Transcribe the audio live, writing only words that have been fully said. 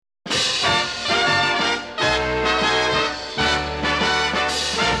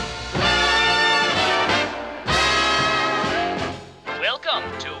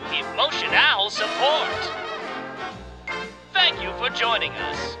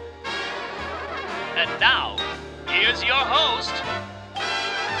And now, here's your host,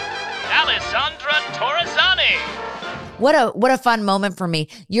 Alexandra Torresani. What a fun moment for me.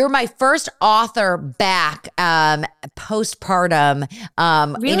 You're my first author back postpartum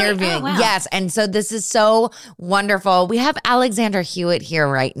Really? interviewing. Oh, wow. Yes. And so this is so wonderful. We have Alexandra Hewett here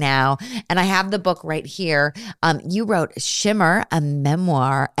right now, and I have the book right here. You wrote Shimmer, a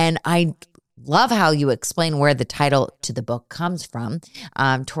memoir, and I love how you explain where the title to the book comes from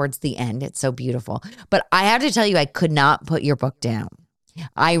towards the end. It's so beautiful. But I have to tell you, I could not put your book down.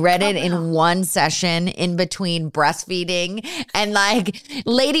 I read it in one session in between breastfeeding, and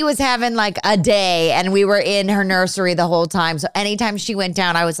lady was having a day, and we were in her nursery the whole time. So anytime she went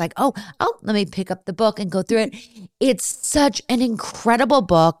down, I was like, oh, let me pick up the book and go through it. It's such an incredible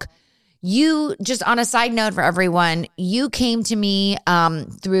book. You, just on a side note for everyone, you came to me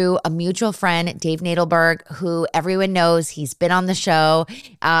through a mutual friend, Dave Nadelberg, who everyone knows. He's been on the show.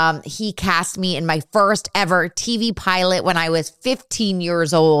 He cast me in my first ever TV pilot when I was 15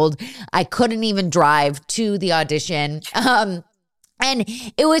 years old. I couldn't even drive to the audition. And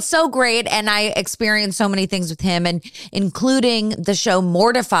it was so great, and I experienced so many things with him, and including the show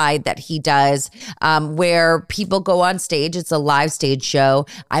Mortified that he does, where people go on stage. It's a live stage show.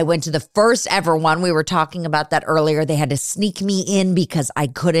 I went to the first ever one. We were talking about that earlier. They had to sneak me in because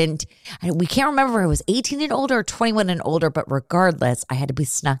we can't remember if it was 18 and older or 21 and older, but regardless, I had to be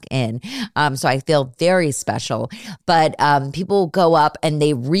snuck in. So I feel very special. But people go up and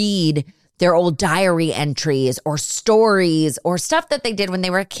they read their old diary entries or stories or stuff that they did when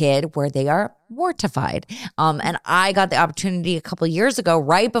they were a kid where they are mortified. And I got the opportunity a couple of years ago,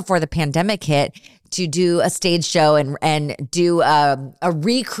 right before the pandemic hit, to do a stage show and do a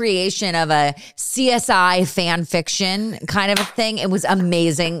recreation of a CSI fan fiction kind of a thing. It was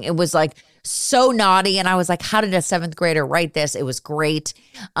amazing. It was so naughty. And I was like, how did a seventh grader write this? It was great.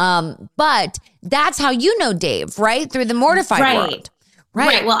 But that's how you know Dave, right? Through the Mortified world.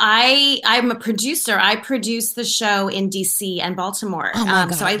 Right. Well, I'm a producer. I produce the show in DC and Baltimore. Oh my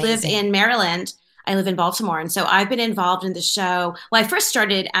God, so I live in Maryland. I live in Baltimore. And so I've been involved in the show. Well, I first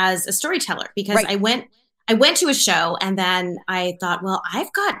started as a storyteller because I went to a show and then I thought, well, I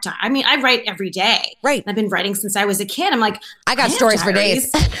write every day. Right. I've been writing since I was a kid. I'm like, I got stories for days.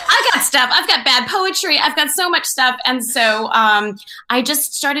 I got stuff. I've got bad poetry. I've got so much stuff. And so I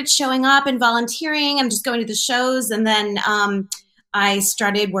just started showing up and volunteering and just going to the shows. And then I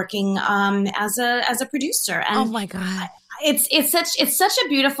started working as a producer. And oh my God. It's such a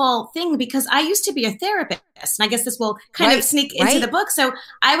beautiful thing because I used to be a therapist, and I guess this will kind of sneak into the book. So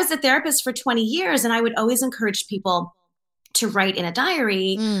I was a therapist for 20 years, and I would always encourage people to write in a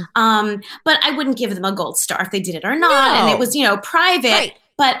diary. But I wouldn't give them a gold star if they did it or not. And it was, private. Right.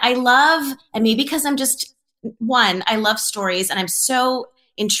 But I love, and maybe because I'm just I love stories, and I'm so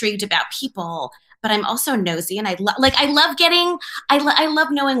intrigued about people. But I'm also nosy, and I love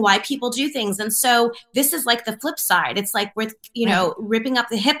knowing why people do things. And so this is the flip side. It's with, ripping up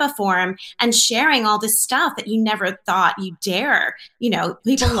the HIPAA form and sharing all this stuff that you never thought you'd dare.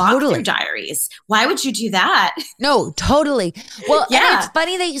 People lock their diaries. Why would you do that? No, totally. Well, and it's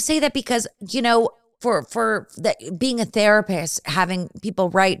funny that you say that because, for being a therapist, having people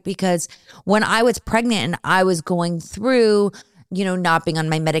write, because when I was pregnant and I was going through not being on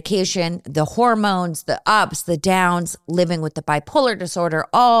my medication, the hormones, the ups, the downs, living with the bipolar disorder,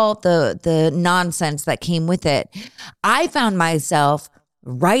 all the nonsense that came with it, I found myself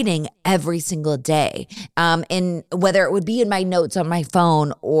writing every single day, in whether it would be in my notes on my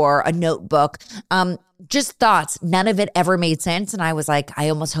phone or a notebook, just thoughts. None of it ever made sense. And I was like, I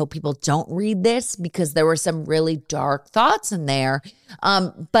almost hope people don't read this because there were some really dark thoughts in there.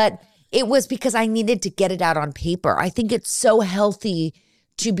 But it was because I needed to get it out on paper. I think it's so healthy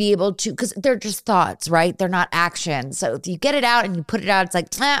to be able to, because they're just thoughts, right? They're not actions. So if you get it out and you put it out,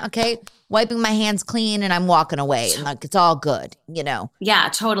 it's okay, wiping my hands clean and I'm walking away and it's all good, Yeah,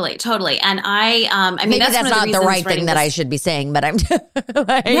 totally. And I mean, maybe that's not the right thing that I should be saying, but I'm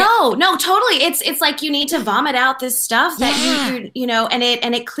No, totally. It's like you need to vomit out this stuff that and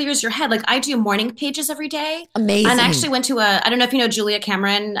it clears your head. I do morning pages every day. Amazing. And I actually went to I don't know if you know Julia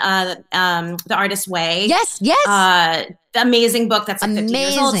Cameron, The Artist's Way. Yes. The amazing book that's 50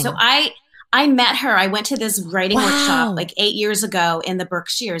 years old. So I met her. I went to this writing workshop 8 years ago in the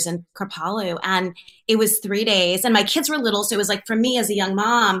Berkshires in Kripalu, and it was 3 days. And my kids were little, so it was for me as a young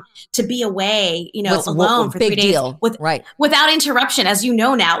mom to be away, alone for 3 days without interruption, as you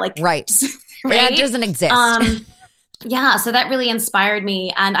know now. Right? That doesn't exist. Yeah, so that really inspired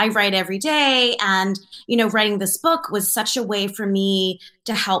me, and I write every day. And writing this book was such a way for me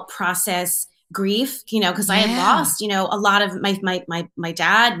to help process grief, because I had lost, a lot of my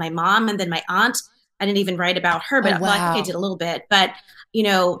dad, my mom, and then my aunt I didn't even write about her, but Oh, well, I think I wow. did a little bit. But, you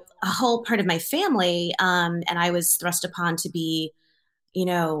know, a whole part of my family, and I was thrust upon to be, you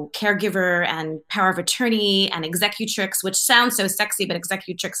know, caregiver and power of attorney and executrix, which sounds so sexy, but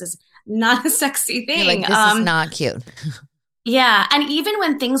executrix is not a sexy You're thing. like, this is not cute. Yeah, and even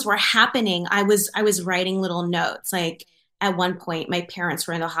when things were happening, I was writing little notes. Like at one point, my parents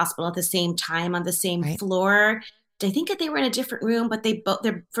were in the hospital at the same time on the same Right. floor. I think that they were in a different room, but they both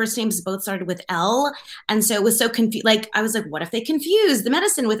their first names both started with L, and so it was so confused. Like I was like, what if they confused the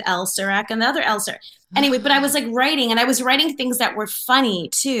medicine with L Sirac and the other L Sirac? Anyway, but I was like writing, and I was writing things that were funny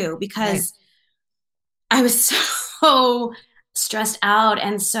too because I was so stressed out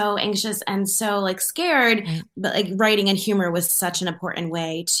and so anxious and so like scared, Right. but like writing and humor was such an important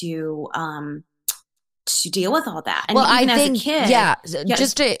way to deal with all that. And Well, even I as think, a kid, yeah,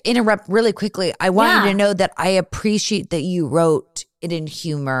 just to interrupt really quickly, I want you Yeah. to know that I appreciate that you wrote it in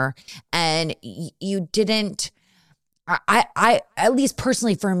humor and you didn't. I, at least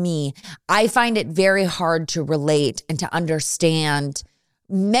personally for me, I find it very hard to relate and to understand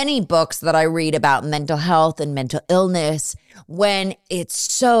many books that I read about mental health and mental illness when it's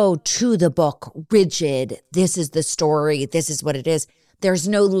so to the book, rigid. This is the story. This is what it is. There's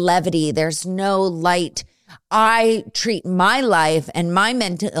no levity. There's no light. I treat my life and my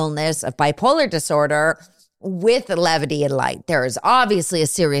mental illness of bipolar disorder with levity and light. There is obviously a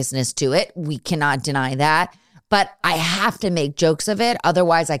seriousness to it. We cannot deny that. But I have to make jokes of it.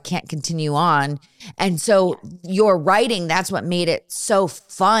 Otherwise, I can't continue on. And so your writing, that's what made it so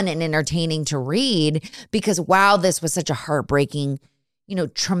fun and entertaining to read because wow, this was such a heartbreaking, you know,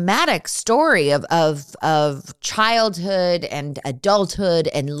 traumatic story of childhood and adulthood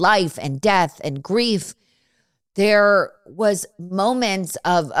and life and death and grief. There was moments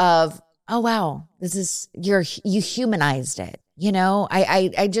of oh wow, this is you humanized it. You know,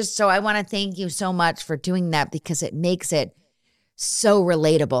 I just so I want to thank you so much for doing that because it makes it so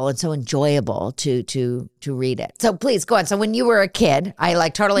relatable and so enjoyable to read it. So please go on. So when you were a kid, I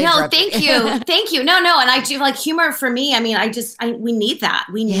like totally No, interrupted. thank you. Thank you. No, and I do like humor for me. I mean, we need that.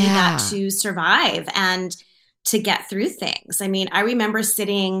 We need Yeah. that to survive and to get through things. I mean, I remember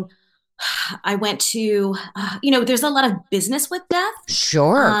I went to, you know, there's a lot of business with death.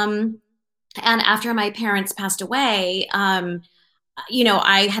 Sure. And after my parents passed away, you know,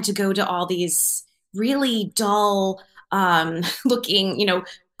 I had to go to all these really dull looking, you know,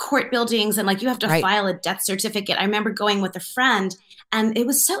 court buildings and like you have to Right. file a death certificate. I remember going with a friend and it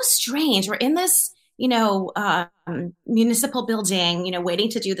was so strange. We're in this, you know, municipal building, you know, waiting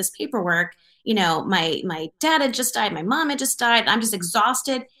to do this paperwork. You know, my dad had just died, my mom had just died. I'm just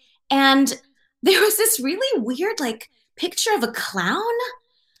exhausted. And there was this really weird like picture of a clown,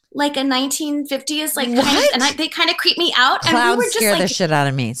 like a 1950s, like kind of, and they kind of creeped me out. Clowns and we were just scare like, the shit out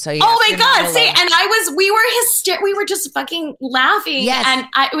of me. So yes, oh my you're not God, see, alone. and we were just fucking laughing. Yes. And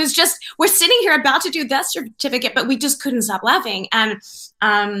it was just, we're sitting here about to do death certificate, but we just couldn't stop laughing. And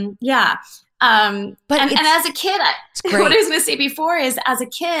yeah. But and as a kid, great. what I was going to say before is as a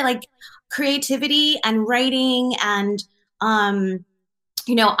kid, like creativity and writing and,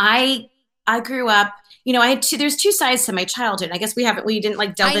 you know, I grew up, you know, there's two sides to my childhood. I guess we didn't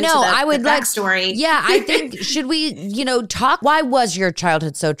like delve into the backstory. Yeah, I think, should we, you know, talk, why was your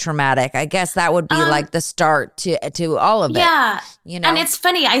childhood so traumatic? I guess that would be like the start to all of it. Yeah. You know, and it's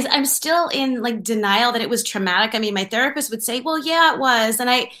funny, I'm still in like denial that it was traumatic. I mean, my therapist would say, well, yeah, it was.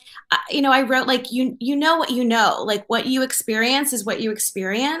 And you know, I wrote like, you know what you know, like what you experience is what you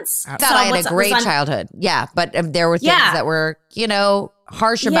experience. I thought I had a great childhood. Yeah. But there were things that were, you know,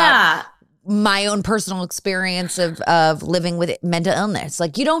 harsh about my own personal experience of living with mental illness.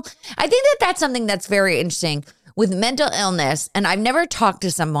 Like I think that's something that's very interesting with mental illness. And I've never talked to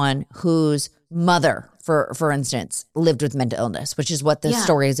someone whose mother, for instance, lived with mental illness, which is what the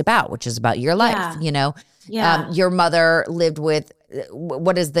story is about, which is about your life, you know? Yeah. Your mother lived with,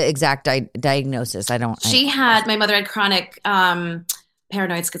 what is the exact diagnosis? My mother had chronic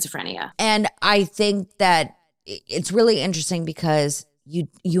paranoid schizophrenia. And I think that it's really interesting because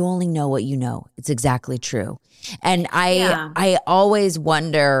you only know what you know. It's exactly true. And I always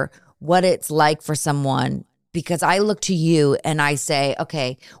wonder what it's like for someone, because I look to you and I say,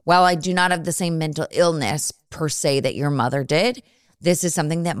 okay, while I do not have the same mental illness per se that your mother did, this is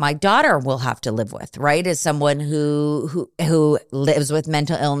something that my daughter will have to live with, right? As someone who lives with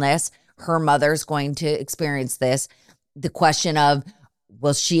mental illness, her mother's going to experience this. The question of,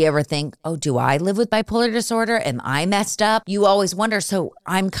 will she ever think, oh, do I live with bipolar disorder? Am I messed up? You always wonder. So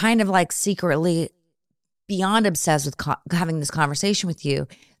I'm kind of like secretly beyond obsessed with having this conversation with you,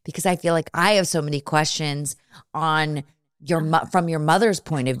 because I feel like I have so many questions on from your mother's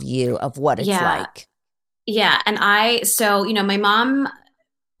point of view of what it's like. Yeah. And my mom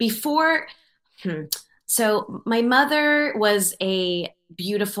before, hmm, so my mother was a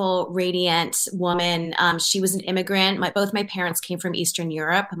beautiful, radiant woman. She was an immigrant. Both my parents came from Eastern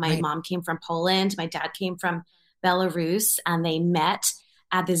Europe. My Right. mom came from Poland. My dad came from Belarus, and they met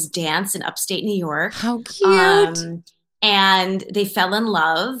at this dance in upstate New York. How cute. Um, and they fell in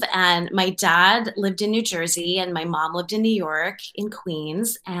love. And my dad lived in New Jersey, and my mom lived in New York, in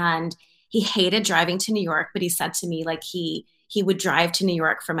Queens. And he hated driving to New York, but he said to me, like, he would drive to New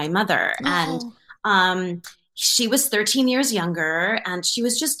York for my mother. And Oh, she was 13 years younger, and she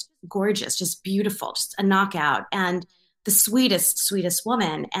was just gorgeous, just beautiful, just a knockout, and the sweetest, sweetest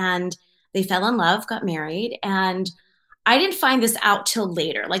woman. And they fell in love, got married. And I didn't find this out till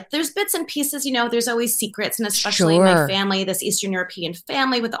later. Like, there's bits and pieces, there's always secrets. And especially in my sure. family, this Eastern European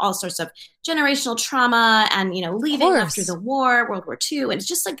family with all sorts of generational trauma and, leaving after the war, World War II. And it's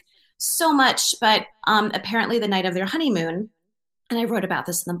just like so much. But apparently the night of their honeymoon, and I wrote about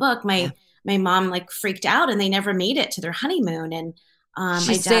this in the book, my mom like freaked out, and they never made it to their honeymoon. And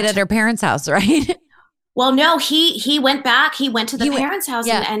She stayed at her parents' house, right? well, no, he went back. He went to the parents' house,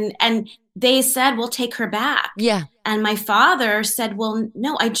 and they said, "We'll take her back." Yeah. And my father said, "Well,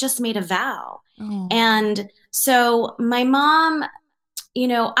 no, I just made a vow." Oh. And so my mom,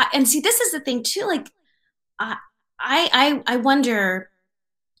 and see, this is the thing too. Like, I wonder.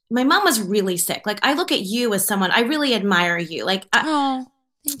 My mom was really sick. Like, I look at you as someone, I really admire you. Like, Oh,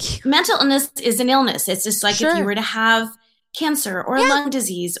 thank you. mental illness is an illness. It's just like Sure. if you were to have cancer or a lung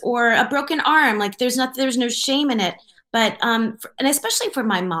disease or a broken arm, like there's no shame in it. But and especially for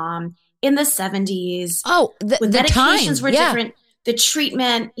my mom in the 70s, when the medications time. were different, the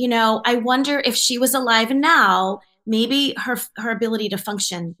treatment, I wonder if she was alive now, maybe her ability to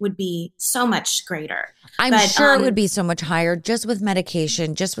function would be so much greater. I'm sure it would be so much higher just with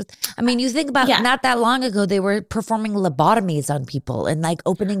medication, you think about not that long ago, they were performing lobotomies on people and like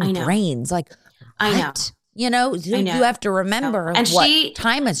opening brains. Like, what? I know. You have to remember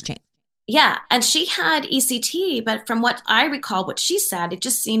time has changed. Yeah. And she had ECT, but from what I recall, what she said, it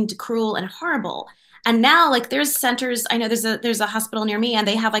just seemed cruel and horrible. And now, like, there's centers. I know there's a hospital near me, and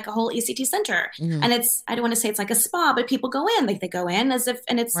they have like a whole ECT center. Mm-hmm. And I don't want to say it's like a spa, but people go in, like they go in as if,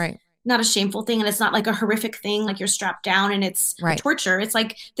 and it's not a shameful thing, and it's not like a horrific thing, like you're strapped down and it's torture. It's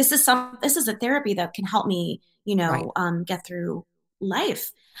like this is a therapy that can help me, get through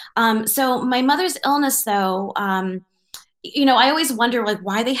life. So my mother's illness, though, I always wonder like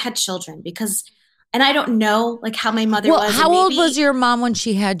why they had children, because, and I don't know like how my mother was. How old was your mom when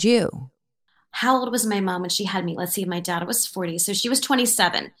she had you? How old was my mom when she had me? Let's see. My dad was 40. So she was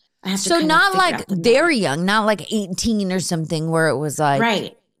 27. I have to so not like very young, not like 18 or something where it was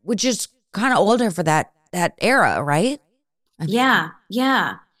like, which is kind of older for that era, right? Yeah.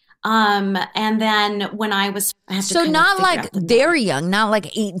 And then when I was, so not like very young, not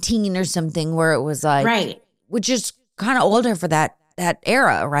like 18 or something where it was like, which is kind of older for that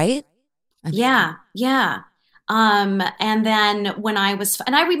era, right? Yeah. And then when I was,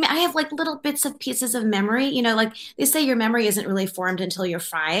 and I have like little bits of pieces of memory, like they say your memory isn't really formed until you're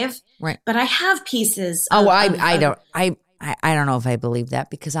 5. Right. But I have pieces. I don't know if I believe that,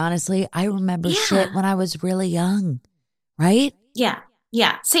 because honestly, I remember shit when I was really young. Right. Yeah.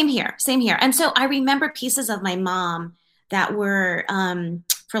 Same here. And so I remember pieces of my mom that were,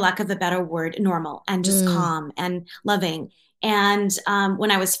 for lack of a better word, normal and just calm and loving. And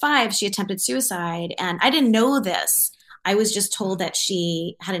when I was 5, she attempted suicide, and I didn't know this. I was just told that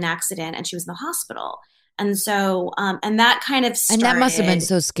she had an accident and she was in the hospital. And so, and that kind of started. And that must have been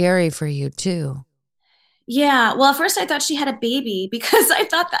so scary for you too. Yeah. Well, at first I thought she had a baby, because I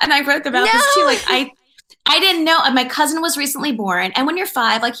thought that, and I wrote about this too. Like I didn't know. My cousin was recently born. And when you're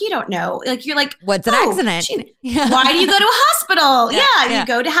 5, like, you don't know. Like, you're like, what's an accident? Why do you go to a hospital? You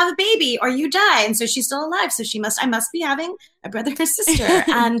go to have a baby or you die. And so she's still alive. So I must be having a brother or sister.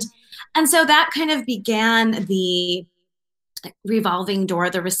 and so that kind of began the revolving door,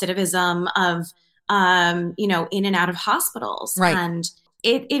 the recidivism of, in and out of hospitals. Right. And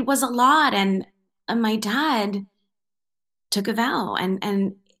it was a lot. And my dad took a vow,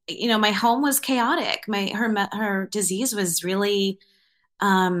 and my home was chaotic. Her disease was really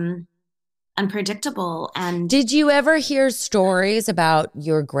unpredictable. And did you ever hear stories about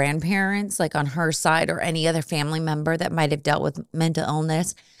your grandparents, like on her side, or any other family member that might have dealt with mental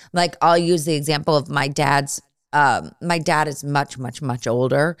illness? Like, I'll use the example of my dad's. My dad is much, much, much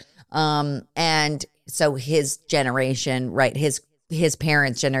older, and so his generation, right? His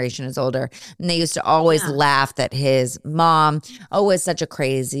parents' generation is older, and they used to always laugh that his mom, was such a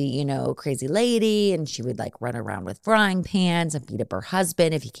crazy lady, and she would like run around with frying pans and beat up her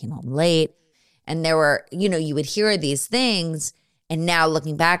husband if he came home late. And there were, you would hear these things. And now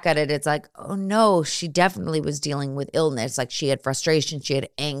looking back at it, it's like, oh no, she definitely was dealing with illness. Like she had frustration, she had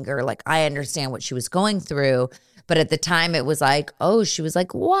anger. Like I understand what she was going through. But at the time it was like, oh, she was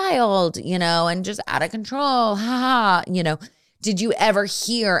like wild, and just out of control. Ha ha. Did you ever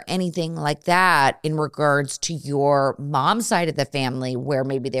hear anything like that in regards to your mom's side of the family where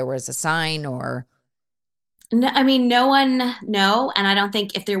maybe there was a sign or? No, I mean, no one, no. And I don't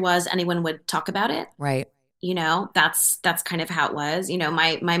think if there was, anyone would talk about it. Right. That's kind of how it was.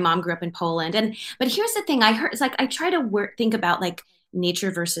 My mom grew up in Poland, but here's the thing I heard, it's like I try to think about like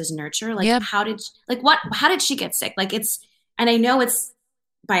nature versus nurture. Like how did she get sick? Like and I know it's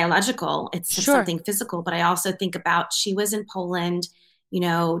biological, it's something physical, but I also think about she was in Poland,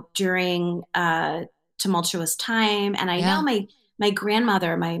 during a tumultuous time. And I know my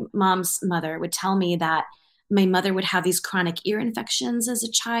grandmother, my mom's mother, would tell me that my mother would have these chronic ear infections as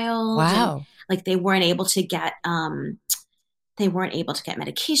a child. Wow. And, like they weren't able to get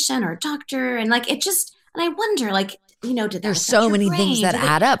medication or a doctor. And like, and I wonder, like, did there's so many things that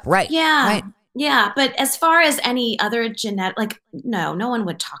add up. Right. Yeah. Right. Yeah. But as far as any other genetic, like, no one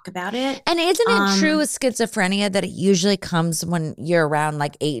would talk about it. And isn't it true with schizophrenia that it usually comes when you're around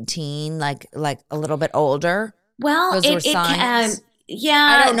like 18, like a little bit older? Well, those were signs.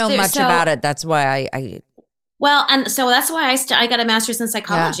 Yeah. I don't know much about it. That's why I well, and so that's why I got a master's in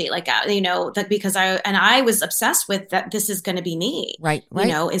psychology, because I was obsessed with that. This is going to be me, right?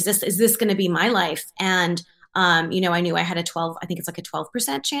 Is this going to be my life? And, I knew I had I think it's like a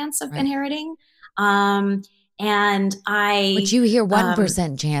 12% chance of inheriting. But you hear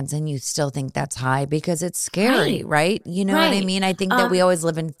 1% chance and you still think that's high because it's scary, right? You know what I mean? I think that we always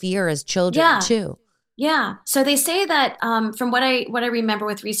live in fear as children too. Yeah. So they say that from what I remember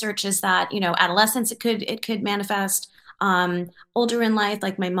with research is that, adolescence, it could manifest older in life,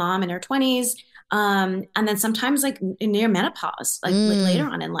 like my mom in her 20s. And then sometimes like near menopause, like later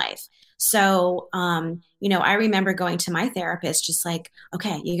on in life. So, I remember going to my therapist just like,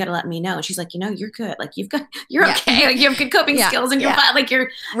 okay, you got to let me know. And she's like, you're good. Like you're okay. Like you have good coping skills and you're fine. Like you're,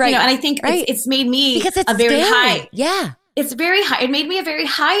 and I think it's made me because it's a very scary. high. Yeah. It's very high. It made me a very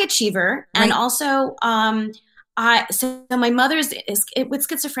high achiever. Right. And also, so my mother's with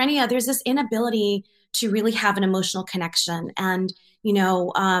schizophrenia, there's this inability to really have an emotional connection. And,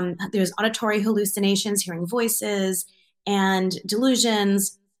 there's auditory hallucinations, hearing voices and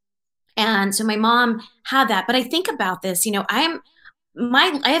delusions. And so my mom had that. But I think about this, I'm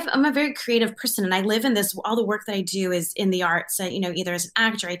a very creative person and I live in this, all the work that I do is in the arts. So, either as an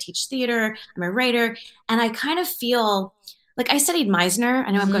actor, I teach theater, I'm a writer, and I kind of feel like I studied Meisner.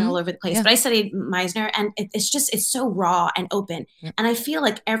 I know I'm going all over the place, but I studied Meisner and it's so raw and open. Yeah. And I feel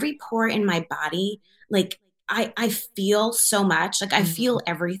like every pore in my body, like I feel so much, like I feel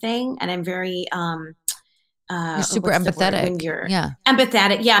everything. And I'm very, you're super empathetic. When you're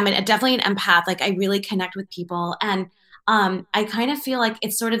empathetic. Yeah. I mean, definitely an empath. Like I really connect with people. And I kind of feel like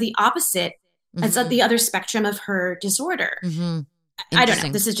it's sort of the opposite. It's at the other spectrum of her disorder. I don't know.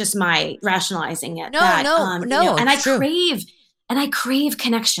 This is just my rationalizing it. No. And I crave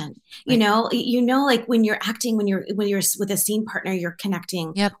connection. Right. Like when you're acting, when you're with a scene partner, you're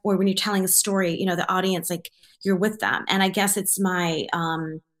connecting. Yep. Or when you're telling a story, the audience, like you're with them. And I guess it's my,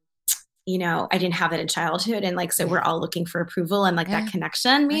 I didn't have that in childhood, and like so we're all looking for approval and like that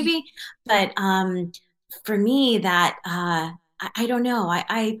connection, maybe. Right. But for me, that I don't know.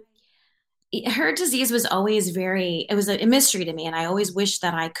 Her disease was always it was a mystery to me. And I always wish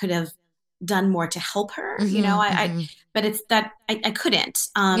that I could have done more to help her, but it's that I couldn't.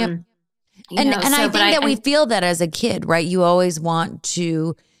 And I think that we feel that as a kid, right? You always want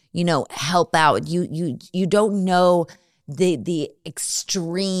to, help out. You don't know the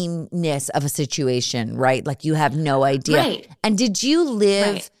extremeness of a situation, right? Like you have no idea. Right. And did you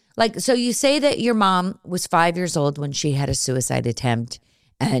live so you say that your mom was 5 years old when she had a suicide attempt.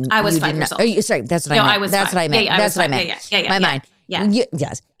 And I was 5 years old. Sorry, that's what I meant. That's what I meant. That's what I meant. My mind. Yeah.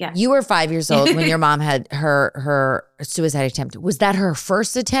 Yes. Yeah. You were 5 years old when your mom had her suicide attempt. Was that her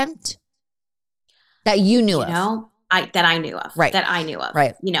first attempt that you knew of? That I knew of. Right. That I knew of.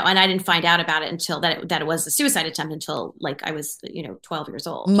 Right. And I didn't find out about it until that it was a suicide attempt until like I was, 12 years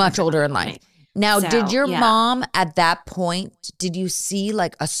old. Much older in life. Now, did your mom at that point, did you see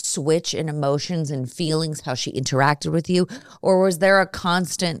like a switch in emotions and feelings, how she interacted with you? Or was there a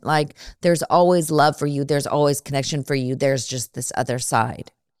constant, like, there's always love for you, there's always connection for you, there's just this other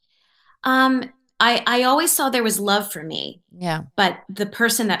side? I always saw there was love for me. Yeah. But the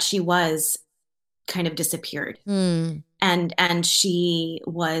person that she was kind of disappeared. And she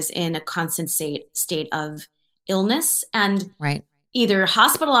was in a constant state of illness. And right. either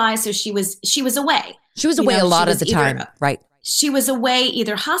hospitalized, so she was away. She was away a lot of the time, right? She was away,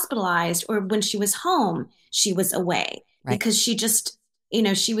 either hospitalized, or when she was home, she was away, right? Because she just,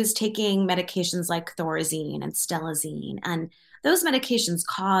 she was taking medications like Thorazine and Stelazine, and those medications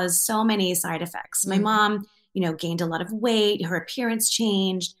cause so many side effects. My mom, gained a lot of weight. Her appearance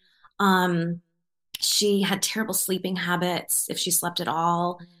changed. She had terrible sleeping habits if she slept at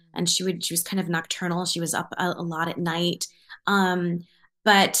all. And she was kind of nocturnal. She was up a lot at night.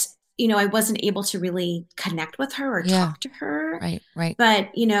 But, I wasn't able to really connect with her or talk to her. Right. But,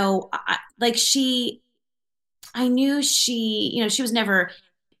 I knew she was never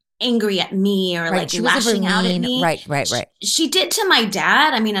angry at me or like lashing out at me. Right. She did to my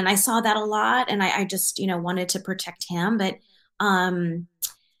dad. I mean, and I saw that a lot, and I just, wanted to protect him. But, her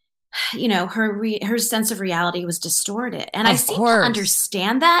sense of reality was distorted. And I seem to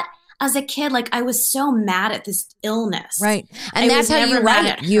understand that as a kid. Like, I was so mad at this illness. Right. And that's how you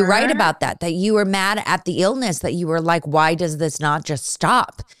write. You write about that you were mad at the illness, that you were like, why does this not just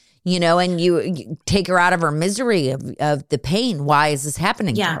stop? And you take her out of her misery of the pain. Why is this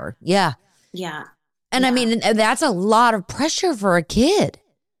happening to her? Yeah. Yeah. And I mean, that's a lot of pressure for a kid.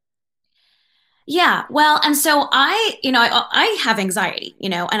 Yeah. Well, and so I have anxiety,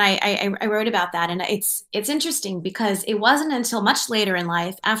 and I wrote about that. And it's interesting because it wasn't until much later in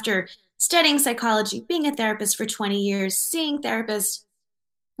life, after studying psychology, being a therapist for 20 years, seeing therapists,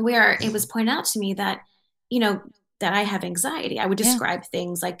 where it was pointed out to me that, that I have anxiety. I would describe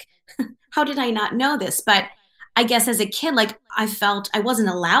things like, how did I not know this? But I guess as a kid, like, I felt I wasn't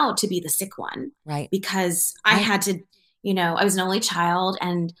allowed to be the sick one. Right. Because I had to, I was an only child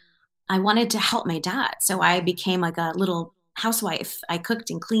and I wanted to help my dad. So I became like a little housewife. I cooked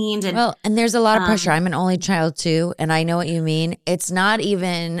and cleaned. And there's a lot of pressure. I'm an only child too. And I know what you mean. It's not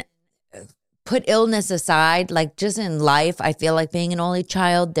even, put illness aside, like just in life, I feel like being an only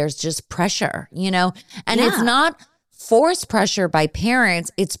child, there's just pressure, and it's not forced pressure by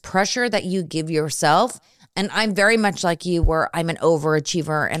parents. It's pressure that you give yourself. And I'm very much like you, where I'm an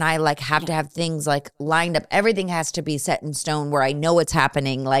overachiever and I like have to have things like lined up. Everything has to be set in stone where I know what's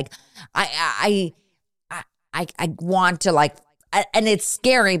happening. Like I want to like, and it's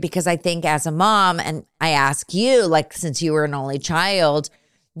scary because I think as a mom, and I ask you, like, since you were an only child,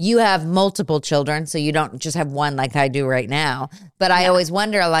 you have multiple children, so you don't just have one like I do right now. But I always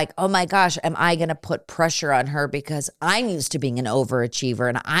wonder, like, oh my gosh, am I going to put pressure on her because I'm used to being an overachiever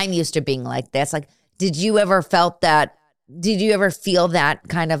and I'm used to being like this? Like, did you ever felt that? Did you ever feel that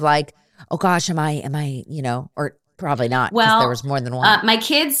kind of like, oh gosh, am I, or probably not? Well, there was more than one. My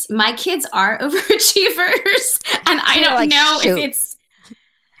kids are overachievers, and I don't know if it's,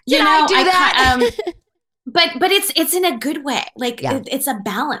 I do that? But it's in a good way. Like it's a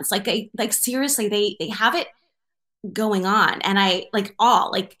balance. Like seriously, they have it going on, and I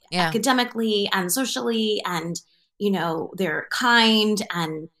academically and socially, and they're kind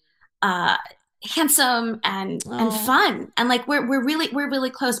and handsome and fun, and like we're really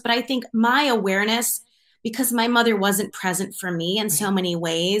close. But I think my awareness, because my mother wasn't present for me in so many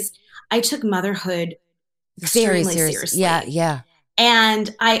ways, I took motherhood very seriously. Yeah.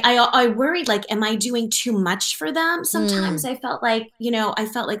 And I worried, like, am I doing too much for them? Sometimes I felt like,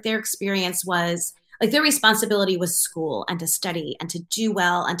 their experience was like, their responsibility was school and to study and to do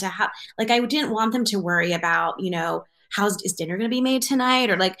well and to have, like, I didn't want them to worry about, is dinner going to be made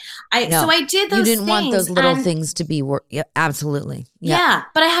tonight? Or like, so I did those things. You didn't want those little things to be, absolutely. Yeah.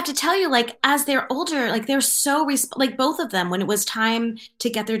 But I have to tell you, like, as they're older, like, they're so, like, both of them, when it was time to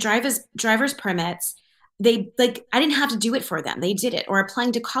get their driver's permits, I didn't have to do it for them. They did it. Or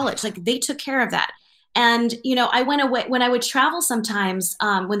applying to college, like, they took care of that. And, I went away when I would travel sometimes,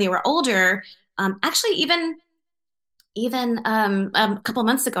 when they were older, actually even a couple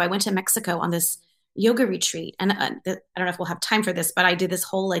months ago, I went to Mexico on this yoga retreat. And I don't know if we'll have time for this, but I did this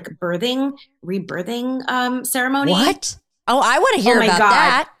whole like rebirthing ceremony. What? Oh, I want to hear about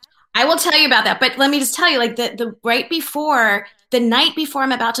that. I will tell you about that. But let me just tell you, like, the night before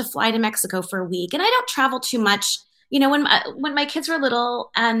I'm about to fly to Mexico for a week, and I don't travel too much, when my kids were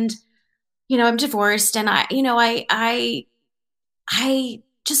little, and, I'm divorced, and I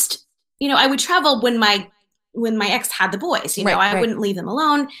just, I would travel when my ex had the boys, I wouldn't leave them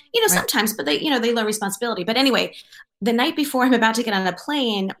alone, sometimes, but they learn responsibility. But anyway, the night before I'm about to get on a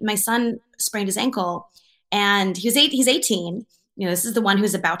plane, my son sprained his ankle, and he's 18. This is the one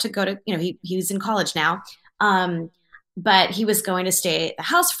who's about to go to, he's in college now. But he was going to stay at the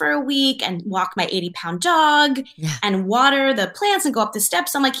house for a week and walk my 80-pound dog and water the plants and go up the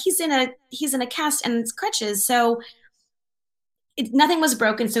steps. I'm like, he's in a cast and it's crutches. So nothing was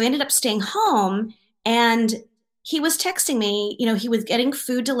broken. So he ended up staying home. And he was texting me, he was getting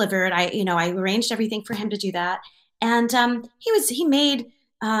food delivered. I arranged everything for him to do that. And he made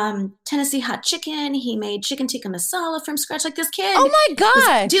Tennessee hot chicken. He made chicken tikka masala from scratch. Like this kid Oh my was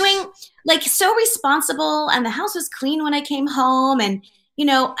gosh. doing like so responsible, and the house was clean when I came home. And,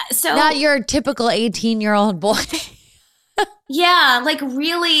 so not your typical 18-year-old boy. yeah, like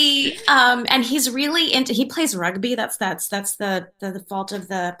really, and he's really he plays rugby. That's the fault of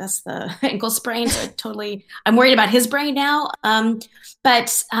that's the ankle sprain. So I'm worried about his brain now.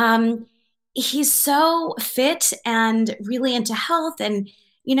 But he's so fit and really into health. And,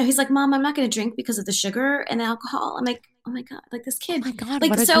 he's like, Mom, I'm not going to drink because of the sugar and the alcohol. I'm like, oh my God, like this kid. Oh my God,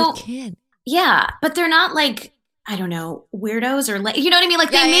 like, what a so, good kid. Yeah, but they're not like, I don't know, weirdos or you know what I mean?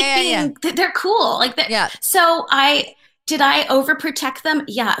 Like they're cool. Like that. Yeah. So did I overprotect them?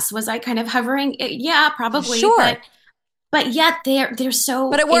 Yes. Was I kind of hovering? Yeah, probably. Sure. But yet they're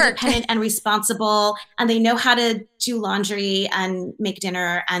so independent and responsible, and they know how to do laundry and make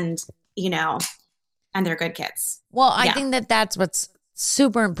dinner, and and they're good kids. Well, I think that's what's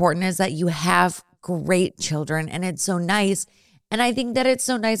super important, is that you have great children, and it's so nice. And I think that it's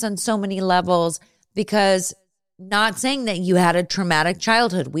so nice on so many levels, because not saying that you had a traumatic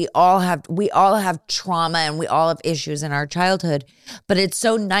childhood. We all have trauma, and we all have issues in our childhood, but it's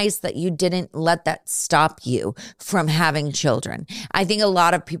so nice that you didn't let that stop you from having children. I think a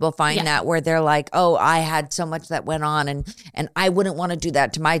lot of people find that, where they're like, oh, I had so much that went on, and I wouldn't want to do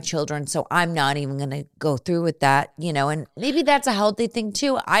that to my children, so I'm not even going to go through with that, and maybe that's a healthy thing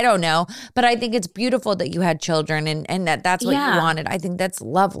too. I don't know, but I think it's beautiful that you had children, and that's what you wanted. I think that's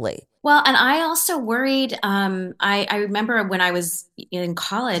lovely. Well, and I also worried, I remember when I was in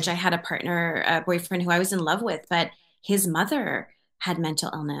college, I had a boyfriend who I was in love with, but his mother had mental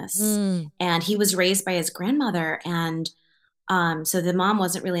illness, and he was raised by his grandmother. And so the mom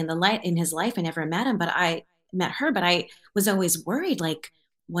wasn't really in his life. I never met him, but I met her. But I was always worried, like,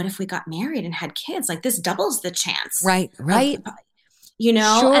 what if we got married and had kids? Like, this doubles the chance. Right.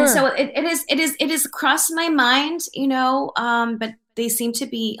 Sure. And so it is crossed my mind, but they seem to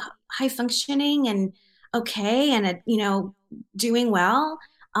be high functioning and okay, and doing well.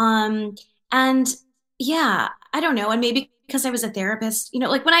 And yeah, I don't know. And maybe because I was a therapist,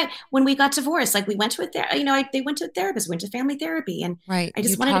 like when we got divorced, like we went to they went to a therapist, went to family therapy, and I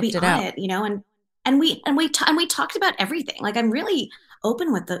just wanted to be on it, and we talked about everything. Like, I'm really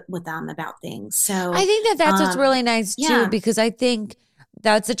open with them about things. So I think that's what's really nice too, because I think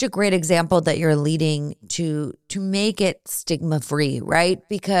that's such a great example that you're leading to make it stigma free, right?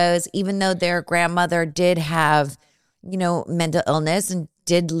 Because even though their grandmother did have, mental illness and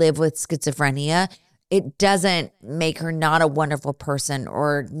did live with schizophrenia, it doesn't make her not a wonderful person,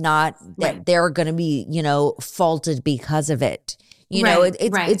 or not that they're going to be, faulted because of it.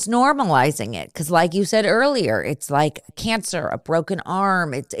 It's normalizing it, because like you said earlier, it's like cancer, a broken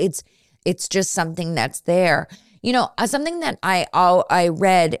arm. It's just something that's there. Something that I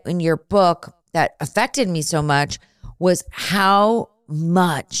read in your book that affected me so much was how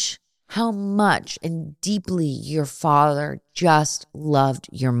much and deeply your father just loved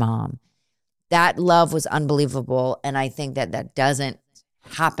your mom. That love was unbelievable, and I think that doesn't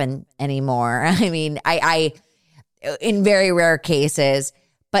happen anymore. I mean, I in very rare cases,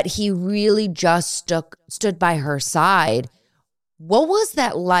 but he really just stood by her side. What was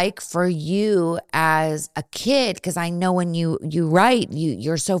that like for you as a kid? Because I know when you write,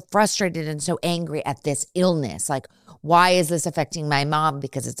 you're so frustrated and so angry at this illness. Like, why is this affecting my mom?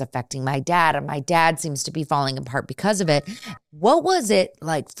 Because it's affecting my dad, and my dad seems to be falling apart because of it. What was it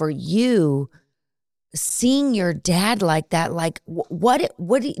like for you seeing your dad like that? Like, what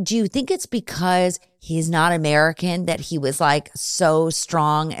do you think it's because he's not American that he was like so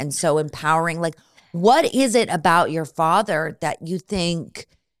strong and so empowering? Like, what is it about your father that you think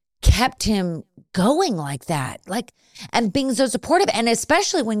kept him going like that? Like, and being so supportive, and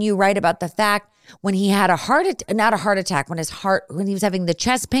especially when you write about the fact when he had not a heart attack, when he was having the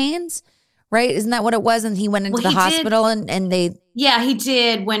chest pains, right? Isn't that what it was? And he went into the hospital and they. Yeah, he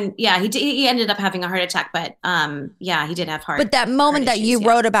did he ended up having a heart attack, but he did have heart. But that moment that you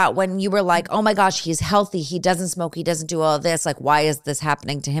wrote about when you were like, oh my gosh, he's healthy. He doesn't smoke. He doesn't do all this. Like, why is this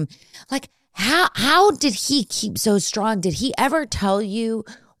happening to him? Like, how did he keep so strong? Did he ever tell you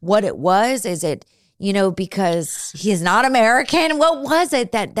what it was? Is it, because he's not American? What was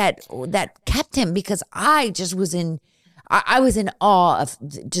it that kept him? Because I just was I was in awe of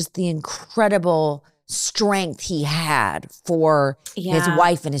just the incredible strength he had for his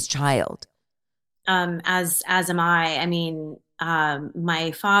wife and his child. As am I. I mean,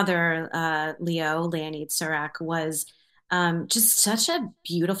 my father, Leonid Surak, was just such a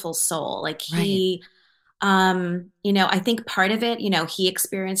beautiful soul. Like he I think part of it, he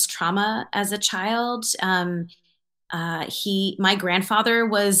experienced trauma as a child. My grandfather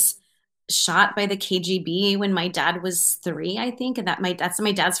was shot by the KGB when my dad was 3, I think, and that's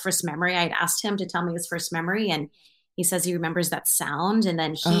my dad's first memory. I'd asked him to tell me his first memory, and he says he remembers that sound. And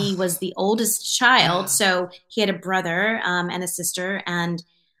then he was the oldest child, so he had a brother and a sister, and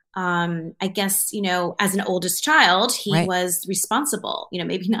I guess, as an oldest child, he was responsible,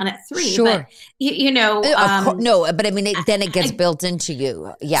 maybe not at 3, sure. but, no, but I mean, then it gets built into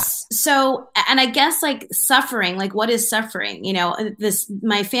you. Yeah. So, and I guess like suffering, like what is suffering?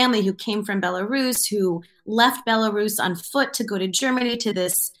 My family who came from Belarus, who left Belarus on foot to go to Germany to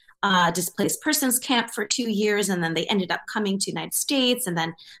this displaced persons camp for 2 years. And then they ended up coming to the United States. And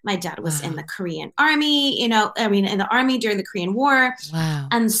then my dad was in the Korean army, in the army during the Korean War. Wow.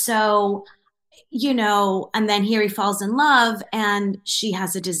 And so, and then here he falls in love and she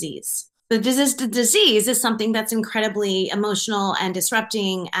has a disease. The disease is something that's incredibly emotional and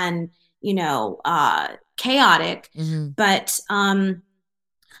disrupting and, chaotic. Mm-hmm. But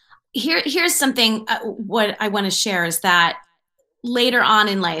here's something, what I want to share is that later on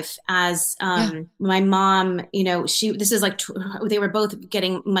in life, as my mom, this is like they were both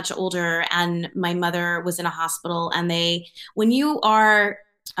getting much older, and my mother was in a hospital. And when you are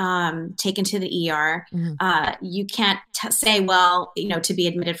taken to the ER, you can't say, well, to be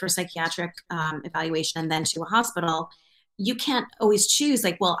admitted for psychiatric evaluation and then to a hospital. You can't always choose,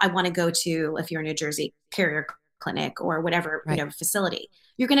 like, well, I want to go to, if you're in New Jersey, Carrier Clinic or whatever, facility.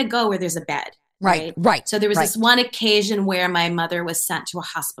 You're going to go where there's a bed. Right. So there was this one occasion where my mother was sent to a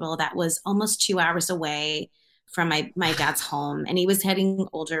hospital that was almost 2 hours away from my dad's home. And he was getting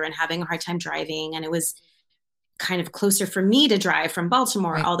older and having a hard time driving. And it was kind of closer for me to drive from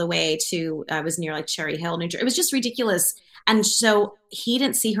Baltimore all the way to, I was near like Cherry Hill, New Jersey. It was just ridiculous. And so he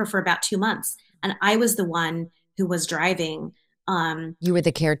didn't see her for about 2 months. And I was the one who was driving. You were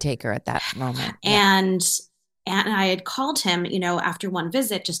the caretaker at that moment. And I had called him, after one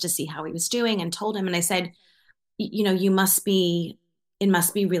visit just to see how he was doing, and told him, and I said, it must be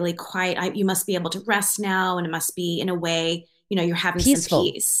really quiet. You must be able to rest now. And it must be in a way, you're having peaceful.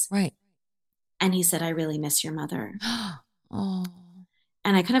 Some peace. Right. And he said, I really miss your mother. Oh.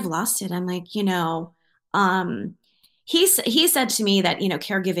 And I kind of lost it. I'm like, he said to me that,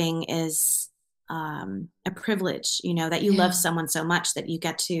 caregiving is a privilege, that you love someone so much that you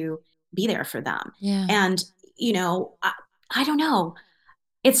get to be there for them. Yeah. And, I don't know.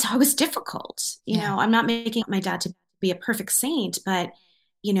 It was difficult. I'm not making my dad to be a perfect saint, but,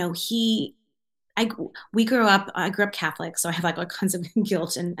 I grew up Catholic. So I have like all kinds of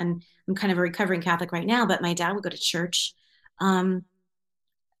guilt, and I'm kind of a recovering Catholic right now, but my dad would go to church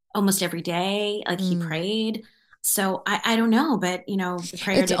almost every day. Like he prayed. So I don't know, but the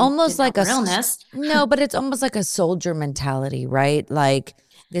prayer it's almost like a illness. No, but it's almost like a soldier mentality, right? Like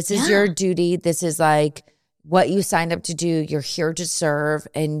this is your duty. This is like what you signed up to do. You're here to serve,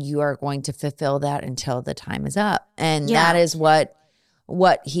 and you are going to fulfill that until the time is up. And that is what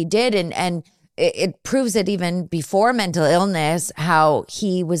he did. And it proves that even before mental illness, how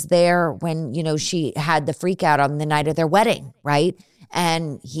he was there when, she had the freak out on the night of their wedding, right?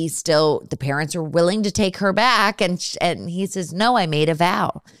 And the parents were willing to take her back. And he says, no, I made a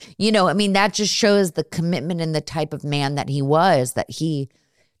vow. That just shows the commitment and the type of man that he was, that he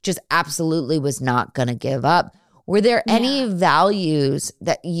just absolutely was not going to give up. Were there any values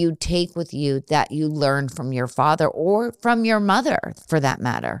that you take with you that you learned from your father or from your mother, for that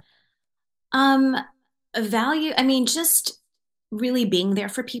matter? A value, just really being there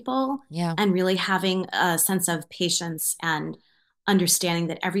for people, and really having a sense of patience and understanding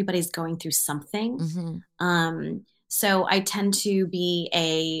that everybody's going through something. Mm-hmm. So I tend to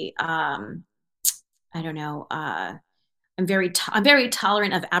be I'm very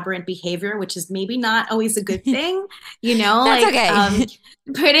tolerant of aberrant behavior, which is maybe not always a good thing, That's okay.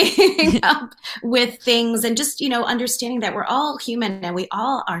 Putting up with things and just, understanding that we're all human and we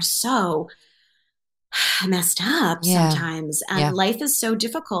all are so messed up sometimes, and life is so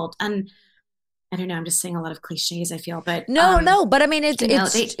difficult. And I don't know, I'm just saying a lot of cliches, I feel, but no, but I mean,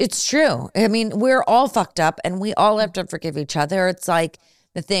 it's true. I mean, we're all fucked up and we all have to forgive each other. It's like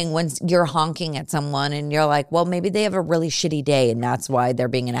the thing when you're honking at someone and you're like, well, maybe they have a really shitty day and that's why they're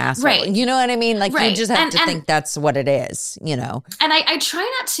being an asshole. Right. You know what I mean? Like you just have to think that's what it is, And I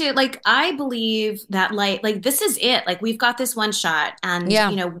try not to, I believe that like this is it. Like we've got this one shot, and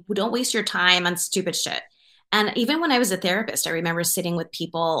don't waste your time on stupid shit. And even when I was a therapist, I remember sitting with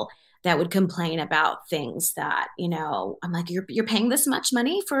people that would complain about things that, I'm like, you're paying this much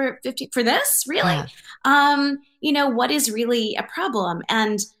money for this? Really? What is really a problem?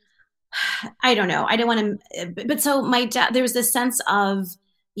 And I don't know. I don't want to, but so my dad, there was this sense of,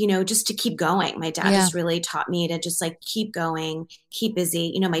 just to keep going. My dad just really taught me to just like keep going, keep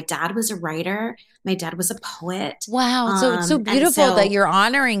busy. My dad was a writer. My dad was a poet. Wow. So it's so beautiful that you're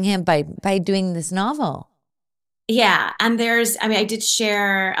honoring him by doing this novel. Yeah. And I did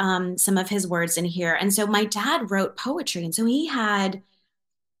share some of his words in here. And so my dad wrote poetry. And so he had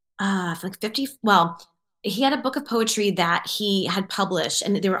like 50, he had a book of poetry that he had published,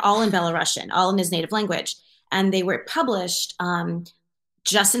 and they were all in Belarusian, all in his native language. And they were published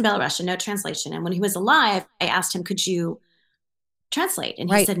just in Belarusian, no translation. And when he was alive, I asked him, could you translate?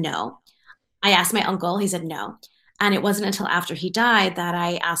 And he said no. I asked my uncle, he said no. And it wasn't until after he died that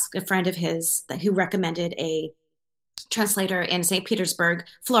I asked a friend of his who recommended a translator in St. Petersburg,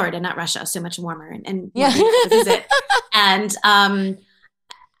 Florida, not Russia, so much warmer and to visit.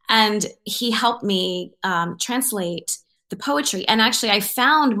 And he helped me translate the poetry. And actually, I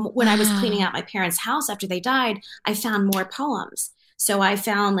found when I was cleaning out my parents' house after they died, I found more poems. So I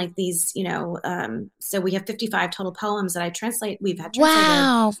found like these, so we have 55 total poems that we've had translated.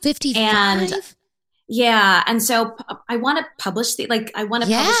 Wow, 55? And yeah. And so I want to publish publish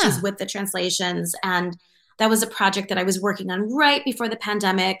these with the translations. And that was a project that I was working on right before the